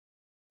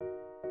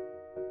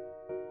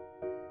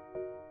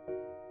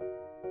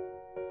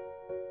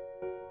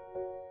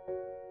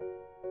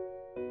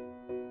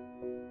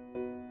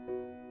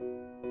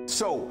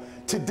So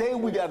today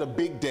we got a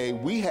big day.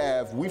 We've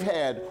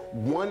had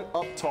one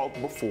Up Talk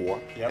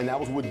before, and that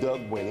was with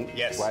Doug Winnie,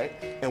 right?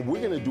 And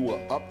we're gonna do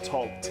an Up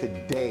Talk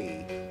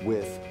today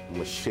with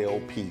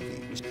Michelle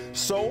Peavy.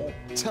 So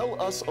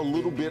tell us a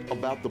little bit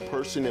about the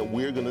person that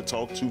we're gonna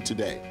talk to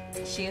today.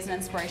 She is an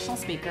inspirational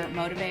speaker,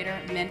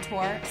 motivator,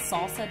 mentor,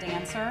 salsa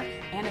dancer,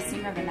 and a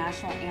singer of the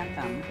national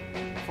anthem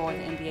for the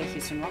NBA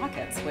Houston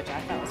Rockets, which I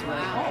thought was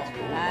really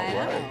cool. I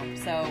know.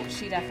 So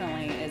she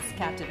definitely is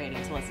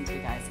captivating to listen to,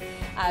 you guys.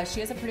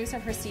 She is a producer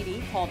of her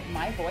CD called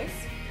My Voice,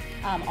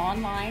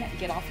 online,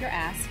 Get Off Your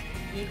Ask,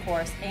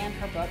 e-course, and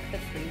her book, The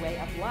Freeway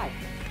of Life,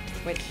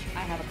 which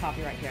I have a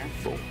copy right here.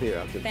 Oh,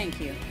 here, Thank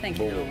you,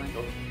 Nolan.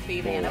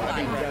 Be Vanna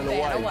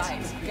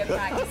White. Good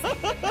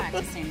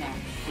practicing there.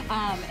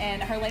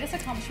 And her latest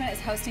accomplishment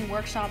is hosting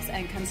workshops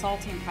and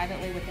consulting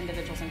privately with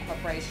individuals and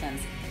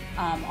corporations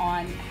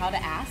on how to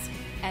ask,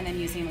 and then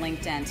using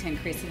LinkedIn to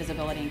increase the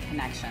visibility and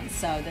connections.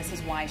 So this is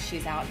why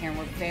she's out here, and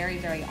we're very,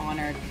 very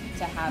honored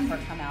to have her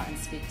come out and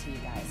speak to you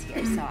guys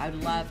here. So I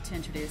would love to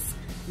introduce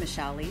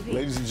Michelle Peavy.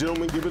 Ladies and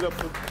gentlemen, give it up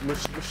for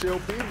Michelle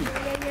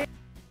Peavy.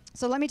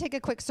 So let me take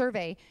a quick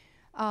survey.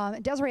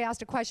 Desiree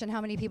asked a question,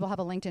 how many people have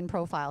a LinkedIn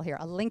profile here?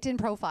 A LinkedIn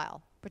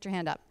profile. Put your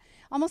hand up.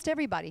 Almost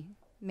everybody.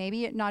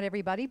 Maybe not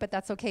everybody, but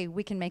that's okay.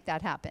 We can make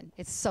that happen.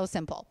 It's so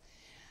simple.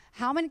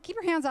 How many, keep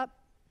your hands up.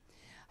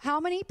 How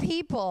many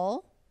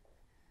people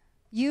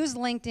use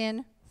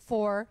LinkedIn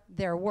for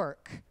their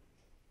work?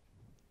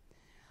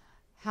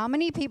 How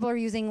many people are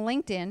using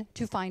LinkedIn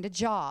to find a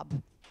job?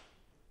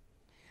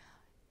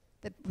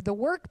 The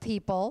work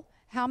people,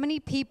 how many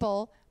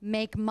people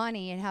make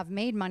money and have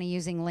made money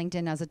using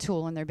LinkedIn as a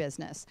tool in their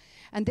business?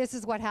 And this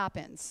is what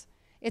happens.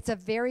 It's a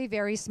very,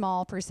 very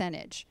small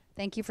percentage.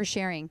 Thank you for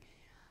sharing.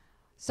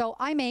 So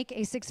I make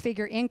a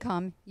six-figure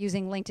income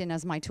using LinkedIn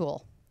as my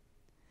tool.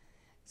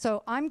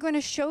 So I'm going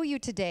to show you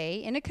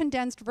today, in a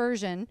condensed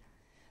version,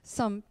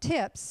 some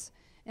tips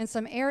and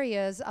some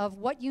areas of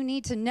what you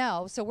need to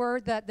know. So we're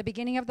at the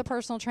beginning of the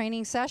personal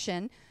training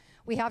session.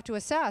 We have to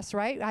assess,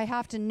 right? I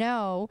have to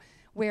know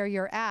where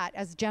you're at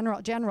as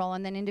general,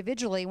 and then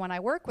individually, when I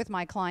work with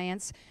my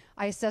clients,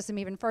 I assess them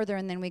even further,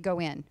 and then we go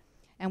in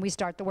and we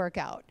start the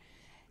workout.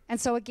 And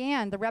so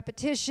again, the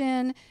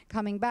repetition,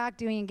 coming back,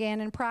 doing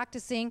again, and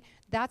practicing,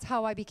 that's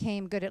how I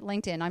became good at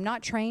LinkedIn. I'm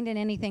not trained in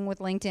anything with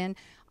LinkedIn.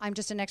 I'm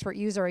just an expert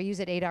user. I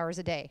use it 8 hours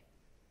a day.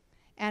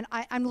 And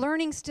I'm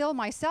learning still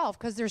myself,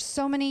 because there's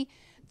so many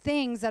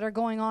things that are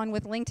going on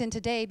with LinkedIn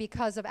today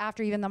because of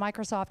after even the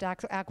Microsoft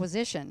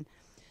acquisition.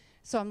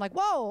 So I'm like,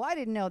 whoa, I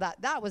didn't know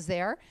that was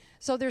there.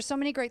 So there's so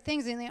many great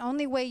things, and the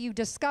only way you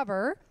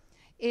discover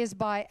is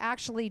by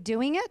actually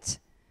doing it,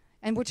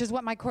 and which is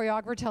what my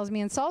choreographer tells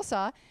me in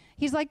salsa.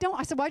 He's like, don't.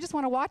 I said, well, I just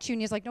want to watch you.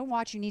 And he's like, don't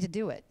watch, you need to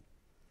do it.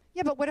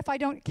 Yeah, but what if I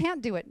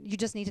can't do it? You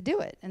just need to do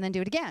it, and then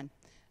do it again.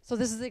 So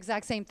this is the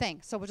exact same thing.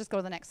 So we'll just go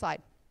to the next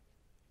slide.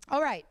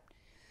 All right.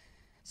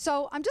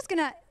 So I'm just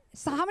gonna,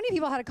 so how many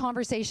people had a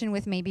conversation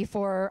with me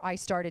before I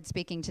started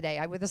speaking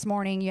today? This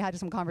morning you had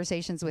some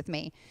conversations with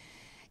me.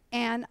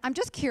 And I'm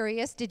just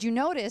curious, did you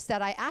notice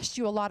that I asked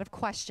you a lot of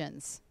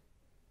questions?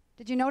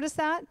 Did you notice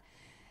that?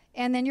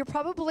 And then you're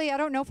probably, I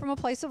don't know, from a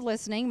place of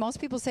listening,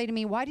 most people say to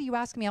me, why do you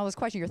ask me all those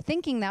questions? You're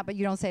thinking that, but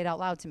you don't say it out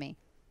loud to me.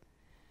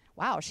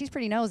 Wow, she's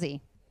pretty nosy.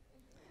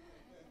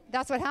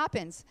 That's what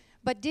happens.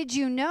 But did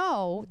you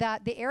know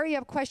that the area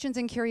of questions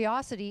and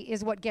curiosity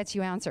is what gets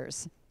you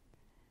answers?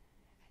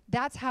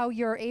 That's how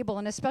you're able,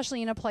 and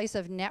especially in a place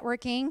of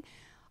networking,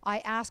 I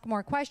ask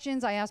more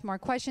questions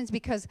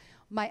because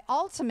my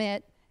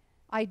ultimate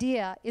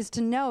idea is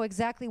to know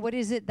exactly what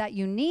is it that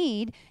you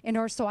need in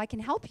order so I can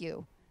help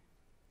you.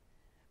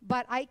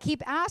 But I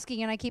keep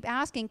asking and I keep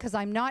asking because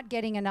I'm not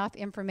getting enough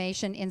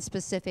information in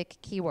specific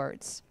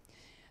keywords.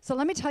 So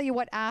let me tell you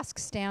what ASK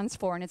stands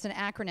for, and it's an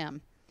acronym.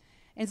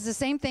 It's the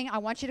same thing. I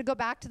want you to go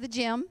back to the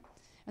gym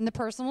and the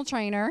personal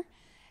trainer.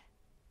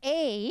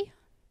 A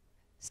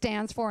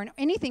stands for, and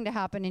anything to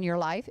happen in your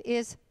life,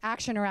 is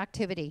action or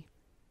activity.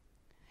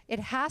 It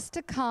has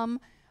to come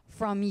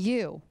from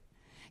you.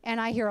 And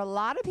I hear a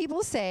lot of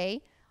people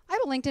say, I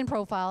have a LinkedIn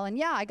profile, and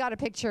yeah, I got a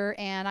picture,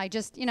 and I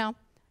just, you know,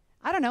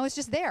 I don't know, it's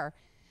just there.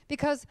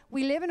 Because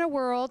we live in a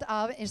world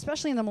of,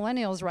 especially in the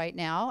millennials right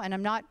now, and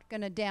I'm not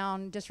going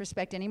to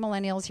disrespect any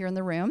millennials here in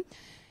the room,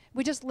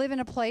 we just live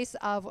in a place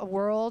of a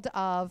world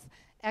of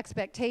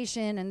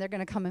expectation, and they're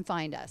going to come and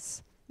find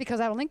us. Because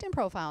I have a LinkedIn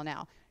profile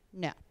now.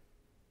 No.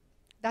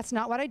 That's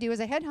not what I do as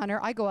a headhunter.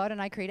 I go out and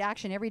I create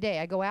action every day.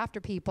 I go after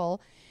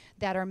people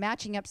that are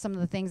matching up some of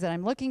the things that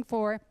I'm looking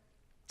for,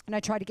 and I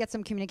try to get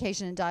some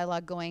communication and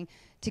dialogue going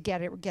to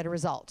get a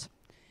result.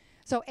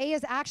 So A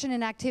is action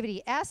and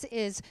activity. S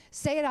is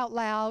say it out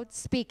loud,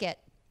 speak it.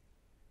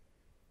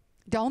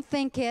 Don't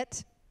think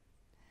it,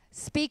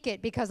 speak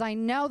it, because I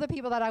know the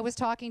people that I was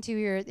talking to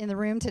here in the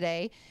room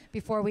today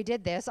before we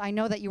did this, I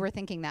know that you were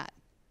thinking that.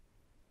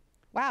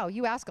 Wow,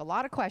 you ask a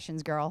lot of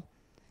questions, girl.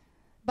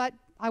 But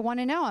I want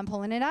to know. I'm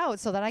pulling it out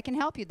so that I can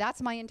help you.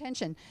 That's my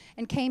intention.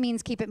 And K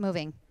means keep it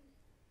moving.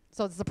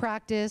 So it's the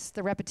practice,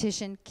 the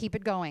repetition, keep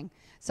it going.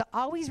 So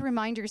always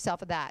remind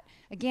yourself of that.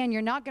 Again,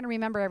 you're not going to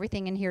remember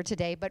everything in here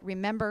today, but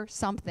remember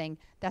something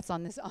that's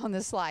on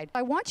this slide.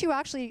 I want you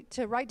actually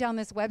to write down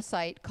this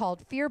website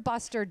called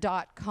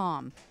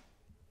fearbuster.com.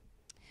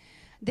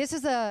 This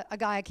is a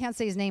guy, I can't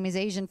say his name, he's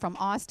Asian, from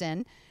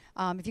Austin.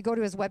 If you go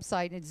to his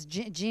website, it's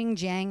Jing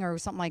Jiang or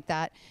something like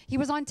that. He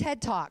was on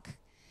TED Talk.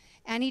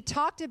 And he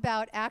talked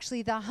about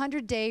actually the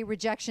 100-day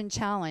rejection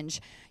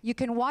challenge. You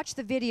can watch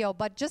the video,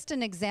 but just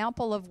an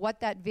example of what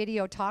that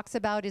video talks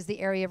about is the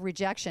area of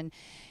rejection.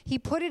 He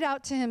put it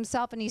out to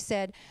himself and he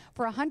said,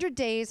 for 100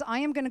 days, I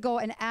am going to go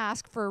and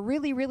ask for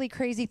really, really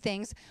crazy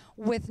things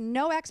with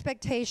no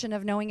expectation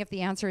of knowing if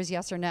the answer is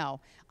yes or no.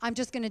 I'm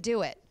just going to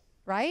do it,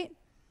 right?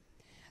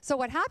 So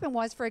what happened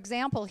was, for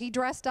example, he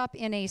dressed up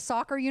in a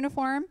soccer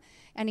uniform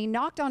and he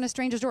knocked on a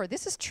stranger's door.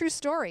 This is a true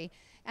story.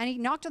 And he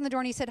knocked on the door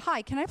and he said,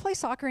 hi, can I play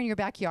soccer in your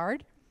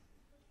backyard?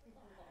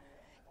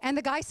 And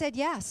the guy said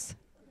yes.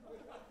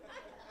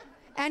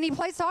 And he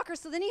played soccer.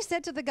 So then he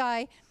said to the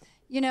guy,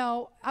 you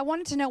know, I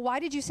wanted to know, why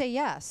did you say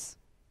yes?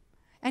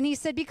 And he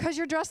said, because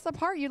you're dressed the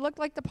part. You look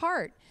like the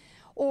part.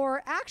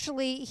 Or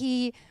actually,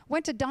 he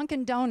went to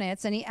Dunkin'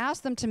 Donuts and he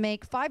asked them to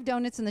make 5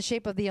 donuts in the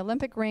shape of the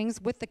Olympic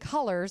rings with the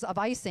colors of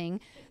icing,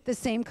 the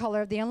same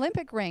color of the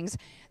Olympic rings.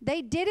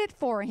 They did it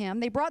for him.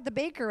 They brought the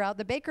baker out.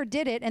 The baker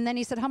did it. And then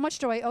he said, how much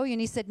do I owe you?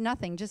 And he said,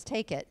 nothing. Just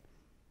take it.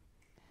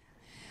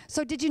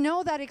 So did you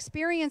know that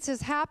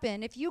experiences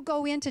happen if you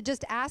go into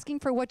just asking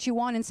for what you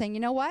want and saying, you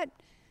know what?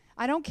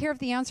 I don't care if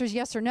the answer is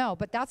yes or no,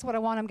 but that's what I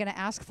want. I'm going to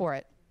ask for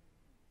it.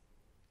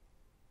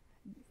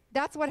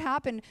 That's what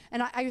happened.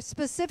 And I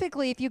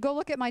specifically, if you go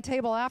look at my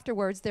table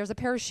afterwards, there's a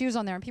pair of shoes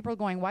on there. And people are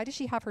going, why does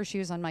she have her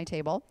shoes on my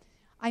table?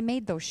 I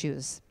made those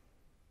shoes.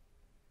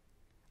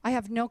 I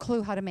have no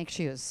clue how to make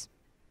shoes.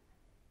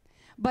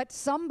 But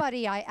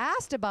somebody, I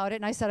asked about it,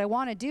 and I said, I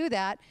want to do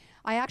that.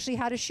 I actually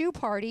had a shoe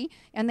party,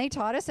 and they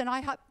taught us, and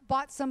I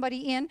bought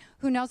somebody in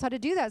who knows how to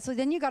do that. So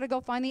then you got to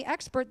go find the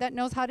expert that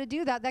knows how to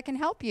do that, that can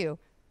help you.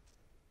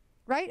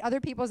 Right?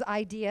 Other people's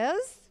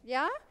ideas.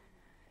 Yeah?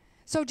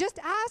 So just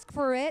ask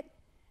for it.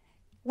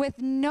 With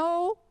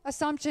no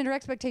assumption or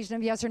expectation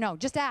of yes or no.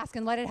 Just ask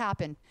and let it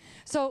happen.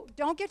 So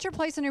don't get your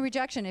place in a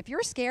rejection. If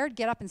you're scared,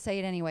 get up and say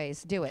it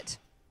anyways. Do it.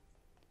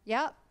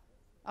 Yeah?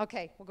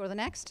 Okay, we'll go to the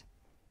next.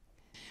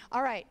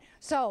 All right,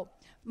 so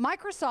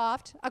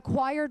Microsoft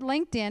acquired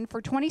LinkedIn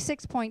for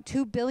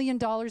 $26.2 billion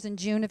in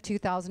June of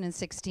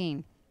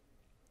 2016.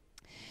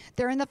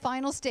 They're in the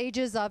final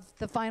stages of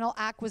the final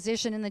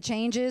acquisition and the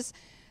changes.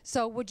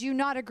 So would you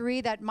not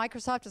agree that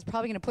Microsoft is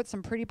probably going to put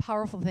some pretty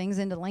powerful things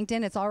into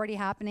LinkedIn? It's already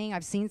happening.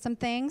 I've seen some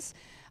things.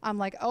 I'm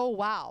like, oh,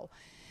 wow.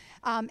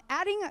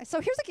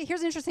 So here's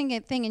an interesting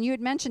thing, and you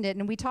had mentioned it,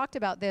 and we talked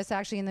about this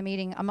actually in the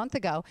meeting a month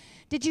ago.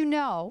 Did you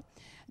know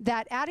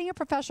that adding a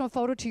professional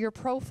photo to your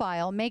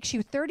profile makes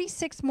you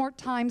 36 more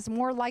times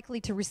more likely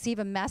to receive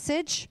a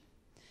message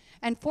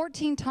and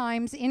 14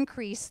 times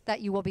increase that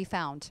you will be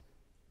found?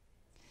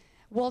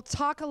 We'll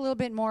talk a little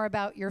bit more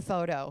about your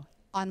photo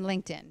on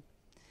LinkedIn.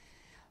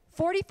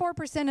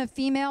 44% of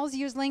females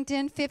use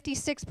LinkedIn,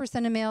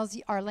 56% of males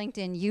are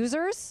LinkedIn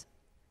users.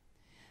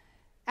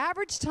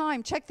 Average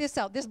time, check this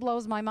out, this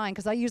blows my mind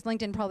because I use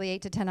LinkedIn probably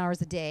 8 to 10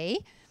 hours a day.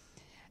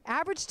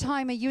 Average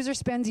time a user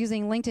spends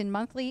using LinkedIn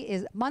monthly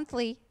is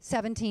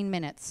 17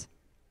 minutes.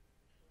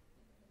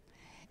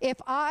 If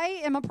I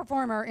am a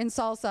performer in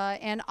salsa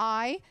and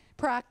I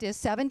practice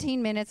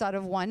 17 minutes out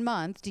of 1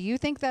 month, do you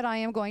think that I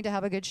am going to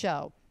have a good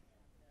show?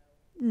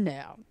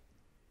 No.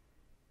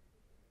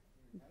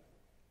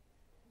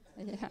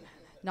 Yeah.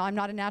 No, I'm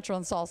not a natural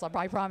in salsa,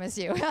 I promise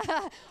you.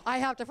 I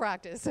have to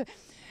practice.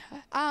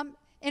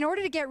 In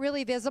order to get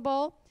really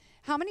visible,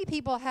 how many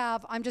people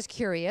have, I'm just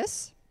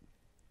curious,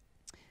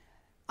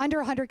 under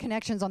 100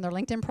 connections on their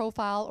LinkedIn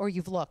profile, or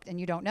you've looked and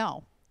you don't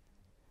know?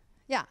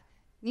 Yeah,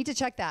 need to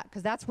check that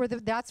because that's where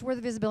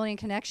the visibility and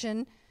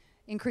connection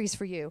increase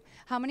for you.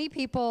 How many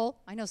people,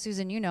 I know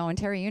Susan you know and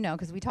Terry you know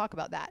because we talk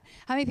about that.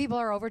 How many people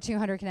are over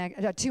 200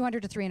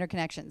 to 300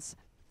 connections?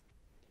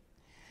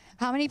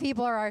 How many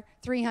people are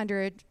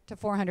 300 to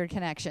 400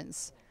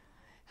 connections?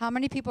 How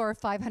many people are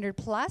 500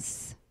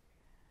 plus?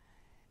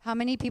 How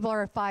many people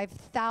are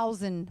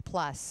 5,000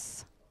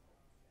 plus?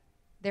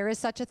 There is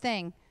such a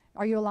thing.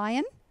 Are you a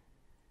lion?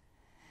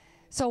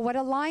 So what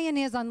a lion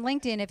is on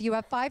LinkedIn, if you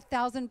have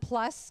 5,000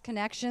 plus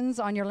connections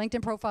on your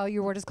LinkedIn profile,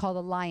 your word is called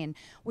a lion,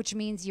 which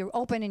means you're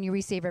open and you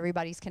receive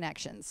everybody's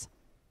connections.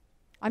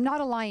 I'm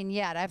not a lion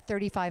yet. I have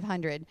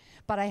 3,500,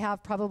 but I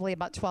have probably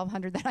about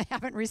 1,200 that I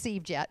haven't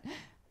received yet.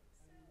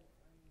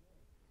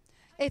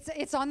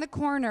 It's on the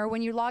corner.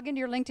 When you log into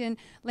your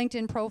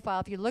LinkedIn profile,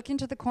 if you look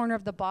into the corner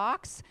of the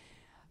box,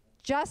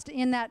 just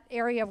in that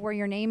area of where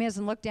your name is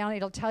and look down,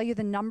 it'll tell you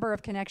the number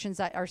of connections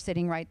that are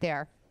sitting right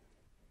there.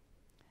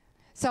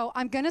 So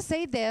I'm going to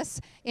say this,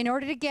 in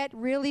order to get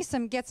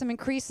some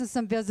increase in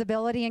some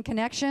visibility and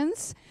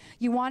connections,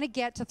 you want to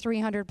get to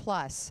 300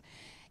 plus.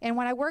 And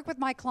when I work with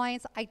my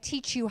clients, I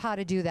teach you how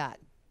to do that.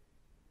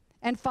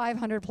 And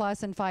 500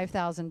 plus and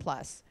 5,000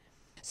 plus.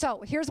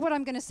 So here's what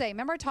I'm going to say.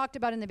 Remember I talked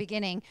about in the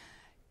beginning,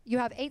 You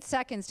have 8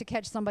 seconds to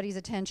catch somebody's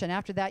attention.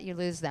 After that, you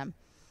lose them.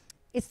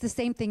 It's the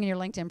same thing in your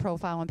LinkedIn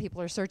profile when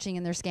people are searching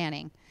and they're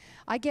scanning.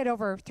 I get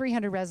over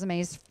 300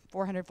 resumes,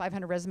 400,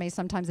 500 resumes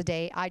sometimes a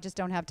day. I just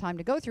don't have time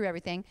to go through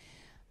everything.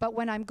 But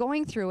when I'm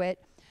going through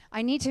it,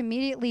 I need to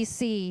immediately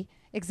see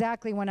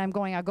exactly when I'm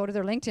going. I go to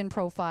their LinkedIn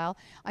profile.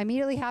 I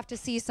immediately have to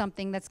see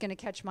something that's going to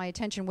catch my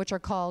attention, which are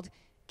called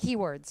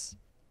keywords.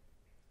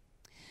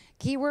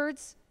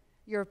 Keywords,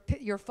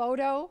 your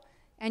photo,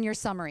 and your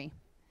summary.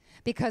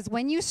 Because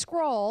when you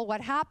scroll,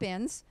 what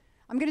happens,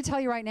 I'm going to tell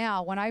you right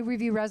now, when I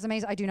review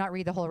resumes, I do not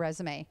read the whole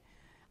resume.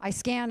 I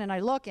scan and I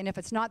look, and if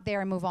it's not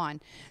there, I move on.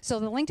 So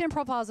the LinkedIn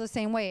profile is the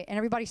same way, and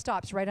everybody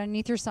stops right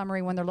underneath your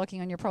summary when they're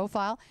looking on your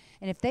profile.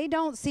 And if they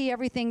don't see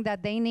everything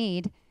that they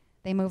need,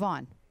 they move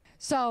on.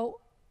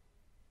 So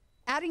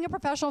adding a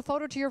professional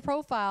photo to your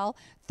profile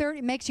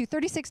makes you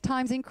 36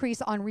 times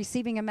increase on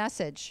receiving a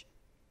message.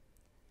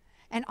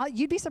 And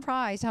you'd be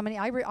surprised how many,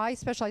 I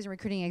specialize in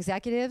recruiting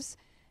executives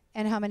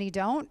and how many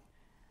don't.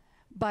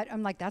 But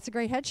I'm like, that's a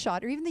great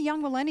headshot. Or even the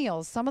young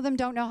millennials, some of them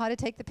don't know how to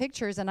take the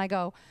pictures. And I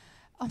go,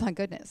 oh my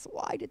goodness,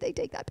 why did they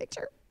take that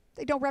picture?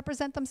 They don't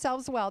represent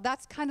themselves well.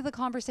 That's kind of the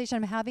conversation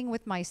I'm having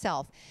with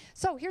myself.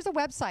 So here's a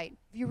website.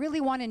 If you really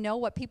want to know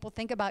what people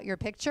think about your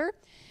picture,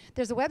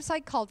 there's a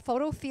website called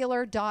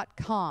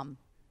photofeeler.com.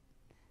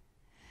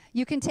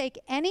 You can take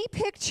any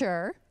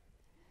picture.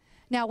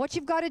 Now, what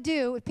you've got to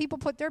do, if people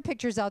put their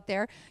pictures out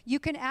there, you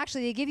can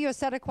actually, they give you a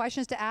set of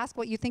questions to ask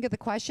what you think of the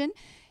question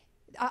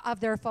of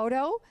their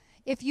photo.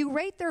 If you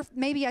rate their,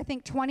 maybe I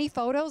think 20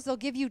 photos, they'll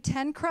give you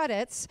 10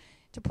 credits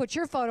to put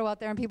your photo out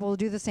there, and people will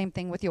do the same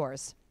thing with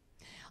yours.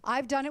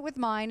 I've done it with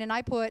mine, and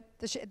I put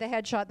the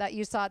headshot that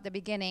you saw at the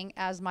beginning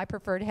as my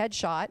preferred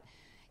headshot,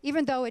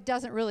 even though it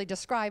doesn't really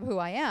describe who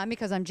I am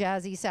because I'm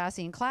jazzy,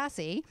 sassy, and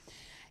classy.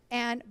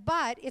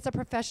 But it's a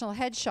professional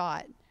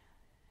headshot.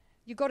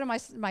 You go to my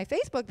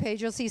Facebook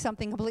page, you'll see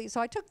something completely. So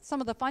I took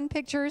some of the fun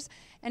pictures,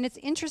 and it's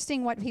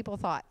interesting what people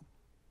thought.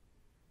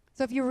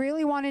 So if you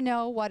really want to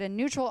know what a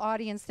neutral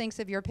audience thinks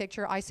of your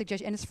picture, I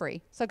suggest, and it's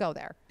free, so go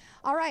there.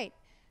 All right.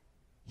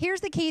 Here's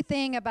the key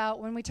thing about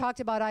when we talked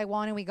about I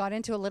want, and we got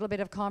into a little bit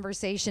of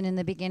conversation in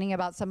the beginning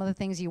about some of the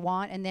things you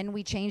want, and then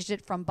we changed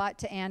it from but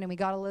to and we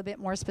got a little bit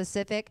more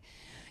specific.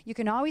 You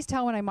can always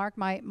tell when I mark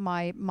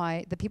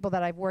the people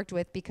that I've worked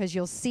with, because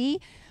you'll see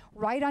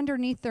right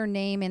underneath their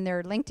name in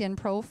their LinkedIn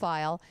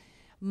profile,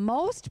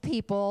 most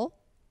people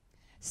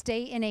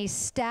stay in a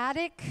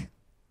static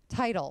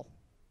title.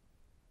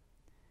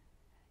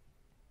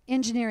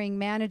 Engineering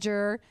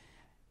manager,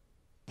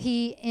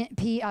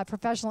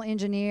 professional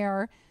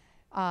engineer,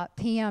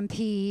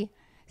 PMP,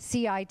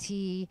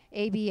 CIT,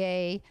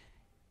 ABA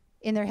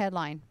in their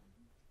headline.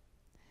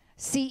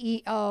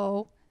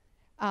 CEO,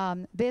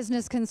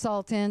 business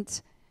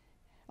consultant.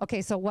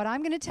 Okay, so what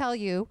I'm going to tell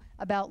you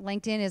about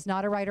LinkedIn is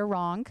not a right or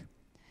wrong.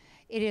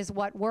 It is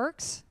what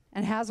works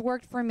and has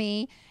worked for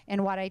me,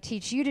 and what I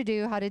teach you to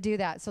do, how to do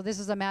that. So this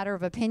is a matter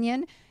of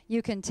opinion.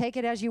 You can take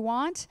it as you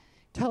want,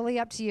 totally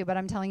up to you, but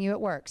I'm telling you it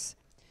works.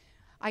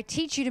 I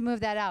teach you to move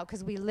that out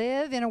because we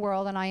live in a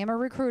world, and I am a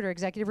recruiter,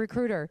 executive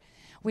recruiter.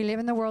 We live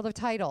in the world of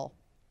title.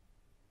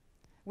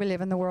 We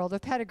live in the world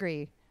of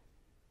pedigree,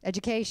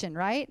 education,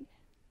 right?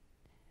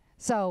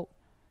 So,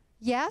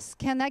 yes,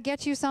 can that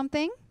get you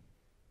something?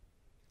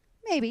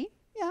 Maybe,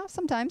 yeah,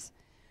 sometimes.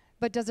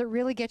 But does it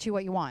really get you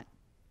what you want?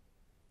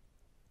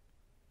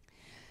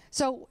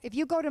 So if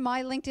you go to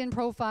my LinkedIn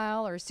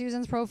profile or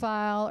Susan's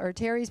profile or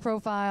Terry's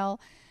profile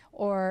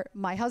or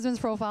my husband's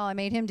profile, I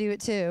made him do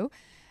it too,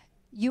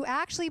 you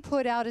actually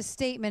put out a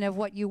statement of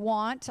what you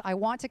want. I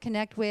want to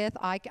connect with,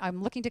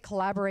 I'm looking to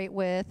collaborate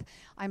with,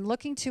 I'm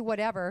looking to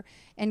whatever,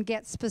 and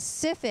get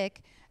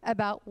specific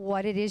about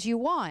what it is you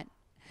want.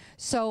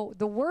 So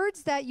the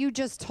words that you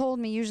just told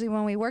me, usually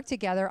when we work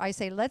together, I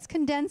say, let's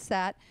condense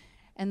that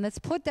and let's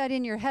put that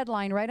in your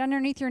headline right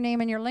underneath your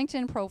name and your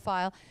LinkedIn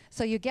profile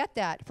so you get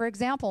that. For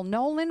example,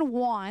 Nolan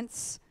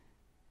wants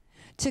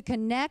to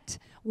connect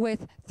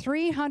with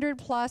 300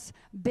 plus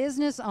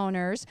business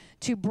owners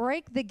to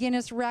break the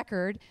Guinness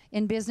record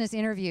in business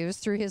interviews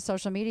through his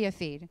social media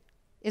feed.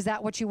 Is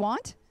that what you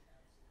want?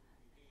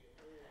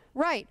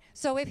 Right.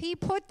 So if he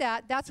put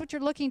that, that's what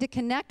you're looking to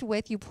connect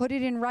with. You put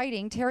it in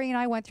writing. Terry and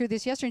I went through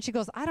this yesterday, and she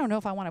goes, I don't know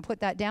if I want to put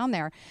that down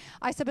there.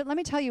 I said, but let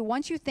me tell you,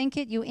 once you think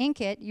it, you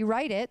ink it, you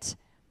write it,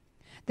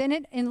 then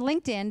it in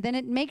LinkedIn, then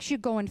it makes you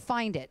go and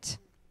find it.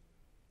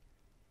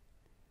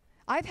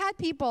 I've had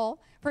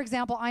people, for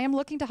example, I am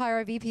looking to hire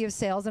a VP of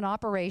sales and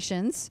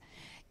operations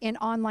in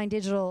online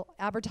digital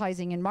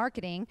advertising and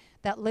marketing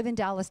that live in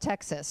Dallas,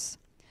 Texas.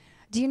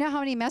 Do you know how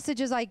many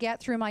messages I get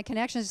through my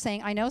connections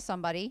saying, I know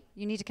somebody,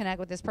 you need to connect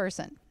with this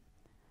person?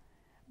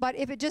 But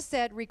if it just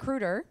said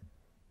recruiter,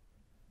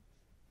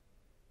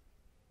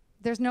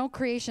 there's no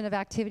creation of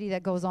activity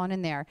that goes on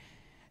in there.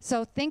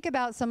 So think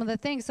about some of the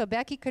things. So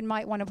Becky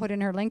might want to put in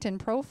her LinkedIn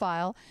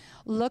profile,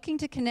 looking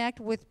to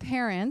connect with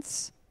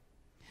parents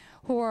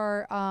who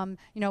are,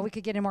 we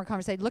could get in more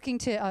conversation, looking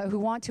to, who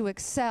want to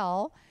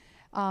excel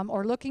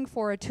or looking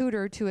for a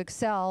tutor to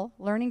excel,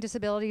 learning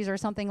disabilities or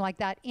something like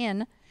that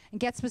and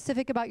get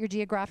specific about your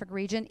geographic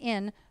region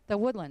in the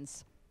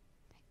Woodlands,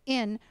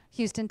 in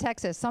Houston,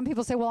 Texas. Some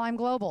people say, well, I'm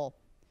global.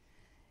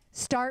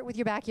 Start with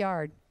your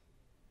backyard.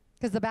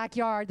 Because the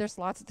backyard, there's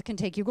lots that can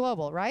take you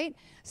global, right?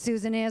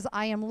 Susan is,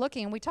 I am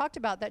looking. We talked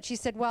about that. She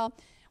said, well,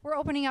 we're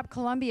opening up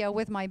Colombia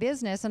with my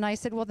business. And I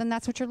said, well, then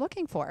that's what you're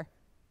looking for.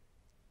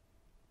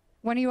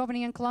 When are you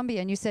opening in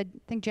Colombia? And you said, I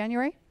think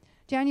January?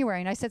 January.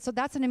 And I said, so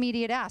that's an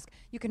immediate ask.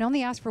 You can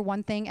only ask for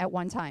one thing at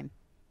one time.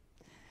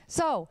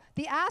 So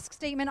the ask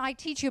statement, I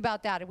teach you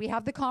about that. We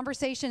have the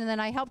conversation, and then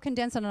I help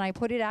condense it, and I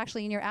put it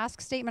actually in your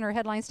ask statement or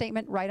headline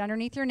statement right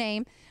underneath your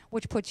name,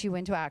 which puts you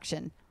into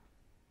action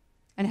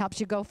and helps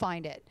you go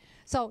find it.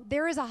 So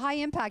there is a high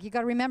impact. You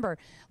got to remember,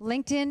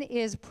 LinkedIn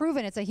is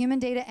proven. It's a human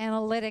data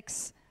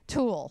analytics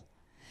tool.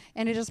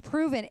 And it is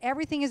proven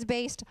everything is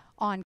based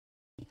on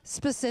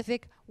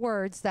specific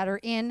words that are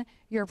in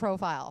your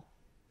profile.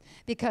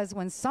 Because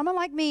when someone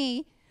like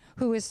me,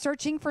 who is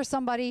searching for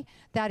somebody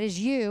that is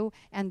you,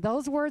 and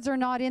those words are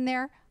not in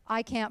there,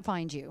 I can't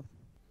find you.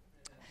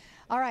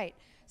 All right,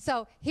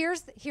 so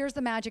here's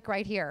the magic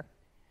right here.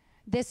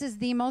 This is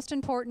the most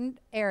important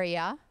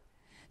area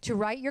to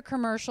write your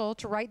commercial,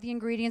 to write the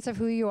ingredients of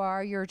who you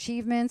are, your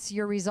achievements,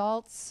 your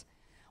results,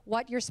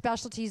 what your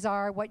specialties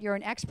are, what you're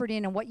an expert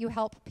in, and what you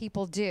help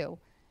people do.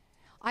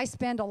 I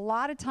spend a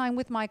lot of time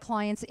with my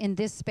clients in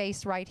this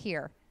space right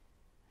here.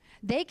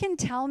 They can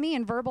tell me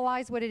and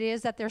verbalize what it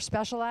is that they're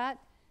special at,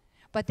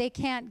 but they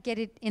can't get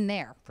it in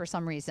there for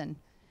some reason.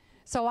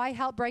 So I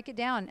help break it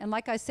down. And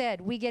like I said,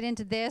 we get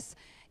into this,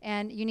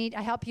 and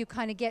I help you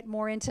kind of get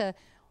more into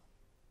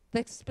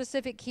the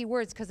specific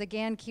keywords, because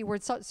again,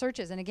 keyword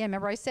searches. And again,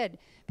 remember I said,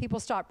 people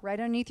stop right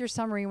underneath your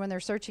summary when they're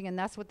searching, and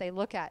that's what they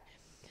look at.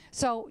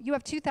 So you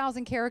have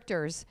 2,000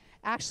 characters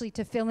actually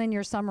to fill in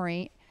your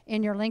summary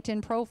in your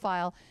LinkedIn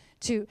profile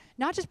to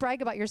not just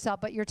brag about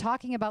yourself, but you're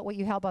talking about what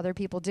you help other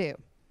people do.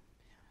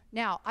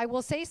 Now, I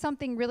will say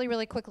something really,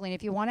 really quickly, and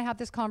if you want to have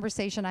this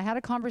conversation, I had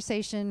a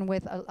conversation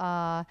with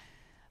a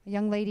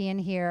young lady in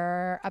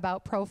here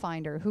about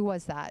ProFinder. Who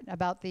was that?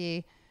 About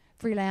the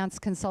freelance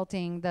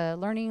consulting, the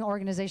learning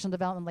organizational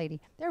development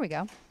lady. There we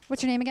go.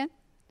 What's your name again?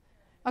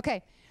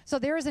 Okay. So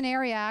there is an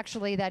area,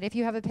 actually, that if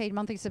you have a paid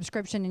monthly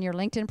subscription in your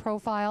LinkedIn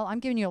profile, I'm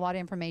giving you a lot of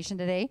information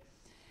today,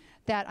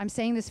 that I'm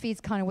saying this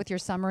feeds kind of with your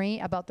summary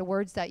about the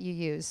words that you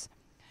use.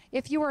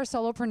 If you are a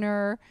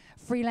solopreneur,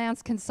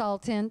 freelance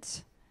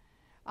consultant,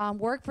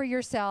 work for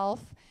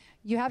yourself,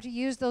 you have to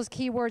use those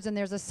keywords, and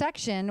there's a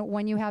section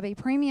when you have a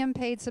premium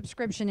paid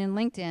subscription in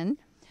LinkedIn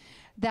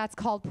that's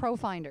called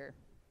ProFinder.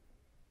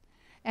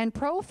 And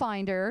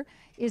ProFinder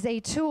is a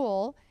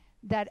tool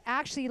that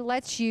actually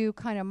lets you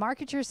kind of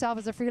market yourself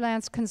as a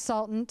freelance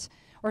consultant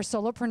or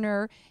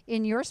solopreneur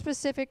in your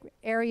specific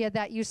area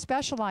that you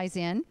specialize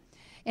in.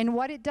 And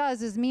what it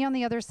does is, me on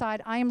the other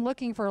side, I am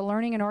looking for a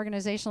learning and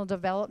organizational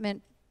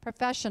development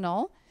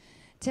professional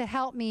to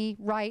help me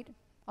write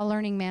a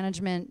learning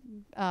management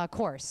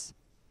course.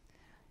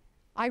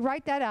 I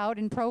write that out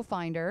in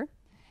ProFinder,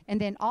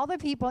 and then all the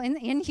people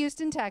in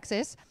Houston,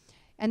 Texas,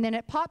 and then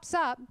it pops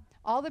up,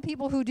 all the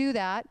people who do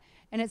that,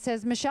 and it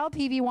says, Michelle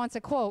Peavy wants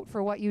a quote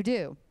for what you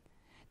do.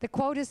 The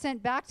quote is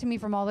sent back to me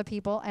from all the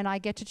people, and I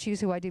get to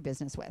choose who I do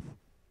business with.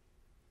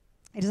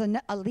 It is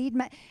a lead.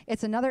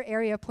 It's another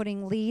area of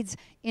putting leads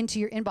into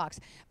your inbox.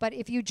 But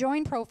if you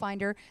join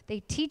ProFinder,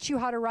 they teach you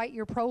how to write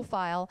your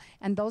profile,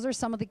 and those are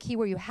some of the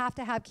keywords. You have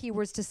to have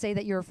keywords to say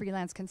that you're a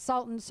freelance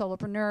consultant,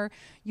 solopreneur,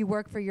 you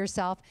work for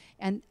yourself,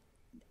 and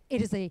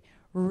it is a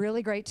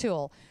really great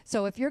tool.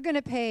 So if you're going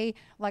to pay,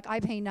 like I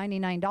pay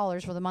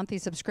 $99 for the monthly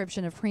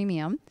subscription of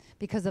premium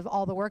because of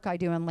all the work I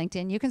do on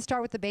LinkedIn, you can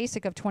start with the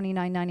basic of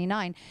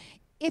 $29.99.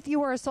 If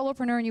you are a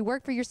solopreneur and you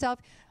work for yourself,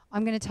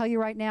 I'm going to tell you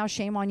right now,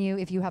 shame on you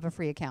if you have a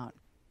free account.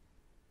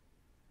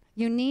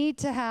 You need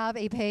to have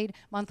a paid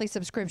monthly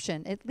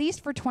subscription, at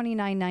least for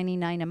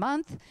 $29.99 a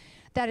month.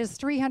 That is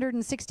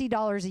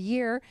 $360 a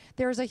year.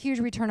 There's a huge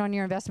return on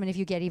your investment if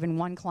you get even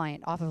one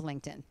client off of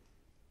LinkedIn.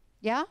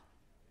 Yeah?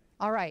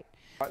 All right.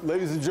 All right,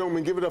 ladies and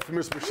gentlemen, give it up for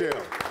Miss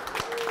Michelle.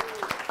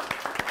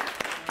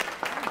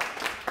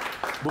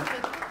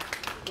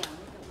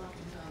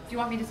 Do you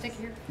want me to stick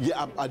here?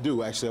 Yeah, I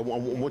do, actually. I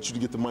want you to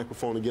get the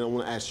microphone again. I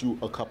want to ask you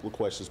a couple of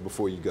questions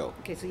before you go.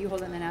 Okay, so you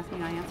hold it and then ask me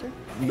and I answer?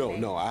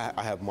 No, I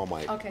have my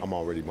mic. Okay. I'm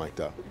already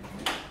mic'd up.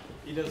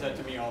 He does that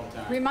to me all the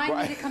time. Remind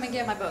me to come and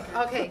get my book.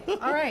 Okay,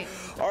 all right.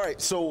 All right,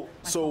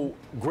 so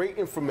great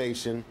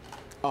information.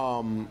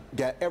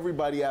 Got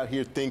everybody out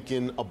here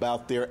thinking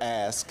about their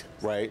ask,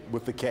 right?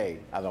 With the K.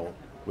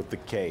 With the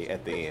K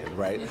at the end,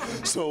 right?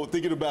 So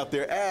thinking about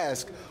their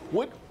ask,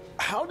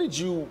 how did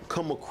you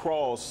come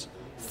across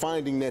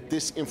finding that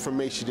this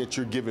information that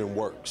you're giving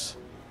works?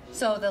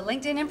 So the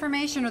LinkedIn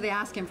information or the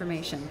ask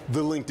information?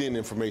 The LinkedIn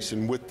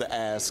information with the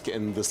ask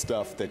and the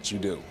stuff that you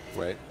do,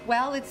 right?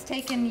 Well, it's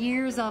taken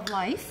years of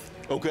life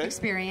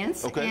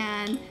experience. Okay.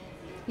 And,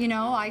 you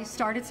know, I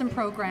started some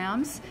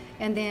programs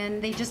and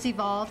then they just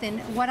evolved. And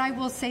what I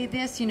will say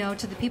this, you know,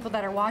 to the people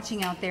that are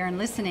watching out there and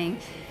listening,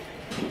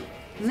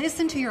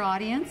 listen to your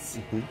audience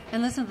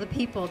and listen to the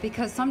people,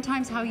 because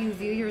sometimes how you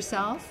view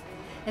yourself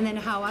and then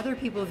how other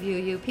people view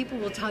you, people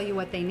will tell you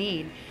what they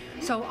need.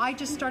 So I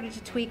just started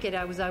to tweak it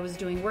as I was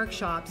doing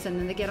workshops, and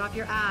then to get off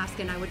your ask,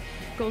 and I would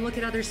go look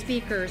at other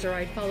speakers, or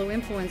I'd follow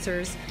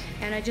influencers,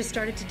 and I just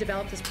started to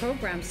develop this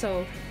program.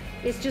 So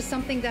it's just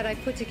something that I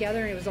put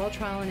together, and it was all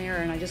trial and error,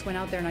 and I just went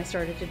out there and I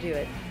started to do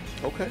it.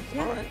 Okay,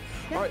 Yeah. all right.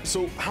 Yeah. All right,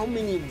 so how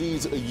many of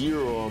these a year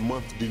or a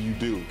month do you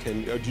do?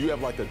 Do you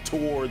have like a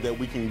tour that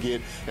we can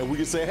get and we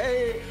can say,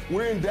 hey,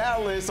 we're in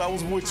Dallas, I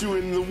was with you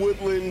in the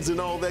Woodlands and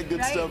all that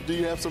good stuff. Do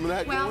you have some of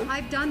that Well, going?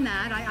 I've done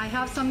that. I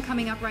have some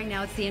coming up right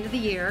now. It's the end of the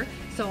year,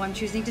 so I'm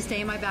choosing to stay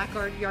in my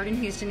backyard in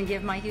Houston and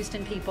give my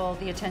Houston people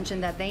the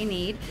attention that they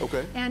need.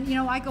 Okay. And, you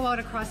know, I go out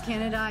across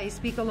Canada. I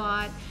speak a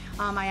lot.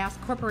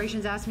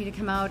 Corporations ask me to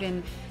come out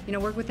and, you know,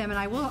 work with them, and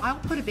I'll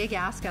put a big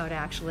ask out,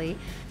 actually,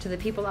 to the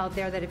people out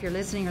there that if you're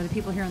listening, or the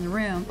people here in the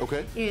room,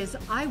 is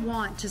I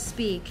want to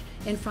speak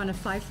in front of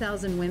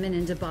 5,000 women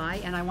in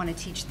Dubai, and I want to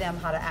teach them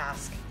how to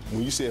ask.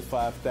 When you said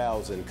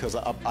 5,000, because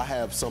I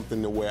have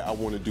something to where I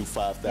want to do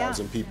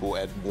 5,000 people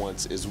at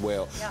once as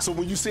well. Yeah. So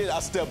when you said I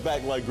step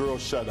back like, girl,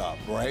 shut up,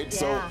 right?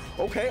 Yeah.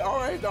 So, okay, all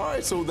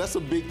right. So that's a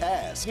big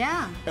ask.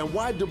 Yeah. And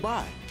why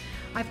Dubai?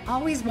 I've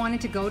always wanted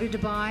to go to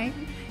Dubai,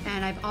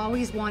 and I've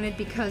always wanted,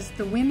 because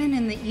the women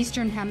in the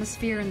Eastern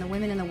Hemisphere and the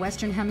women in the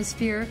Western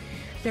Hemisphere,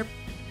 their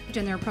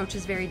approach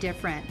is very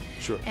different.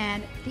 Sure.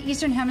 And the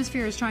Eastern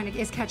Hemisphere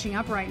is catching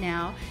up right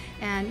now,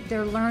 and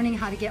they're learning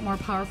how to get more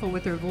powerful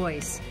with their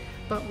voice.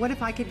 But what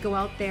if I could go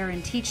out there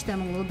and teach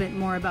them a little bit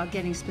more about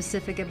getting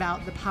specific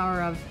about the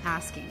power of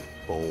asking?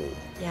 Boom.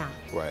 Yeah.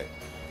 Right.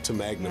 To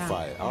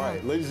magnify it. All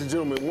right, Yeah. ladies and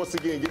gentlemen, once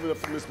again, give it up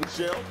for Miss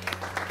Michelle.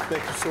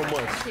 Thank you so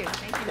much. Thank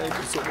you. Thank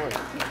you so much.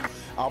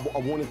 I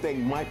want to thank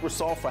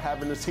Microsoft for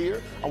having us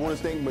here. I want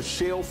to thank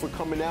Michelle for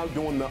coming out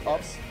doing the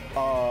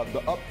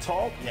up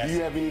talk. Yes. Do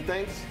you have any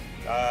thanks?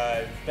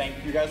 Thank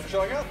you guys for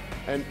showing up.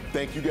 And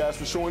thank you guys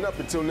for showing up.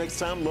 Until next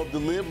time, love to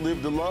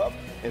live to love,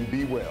 and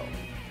be well.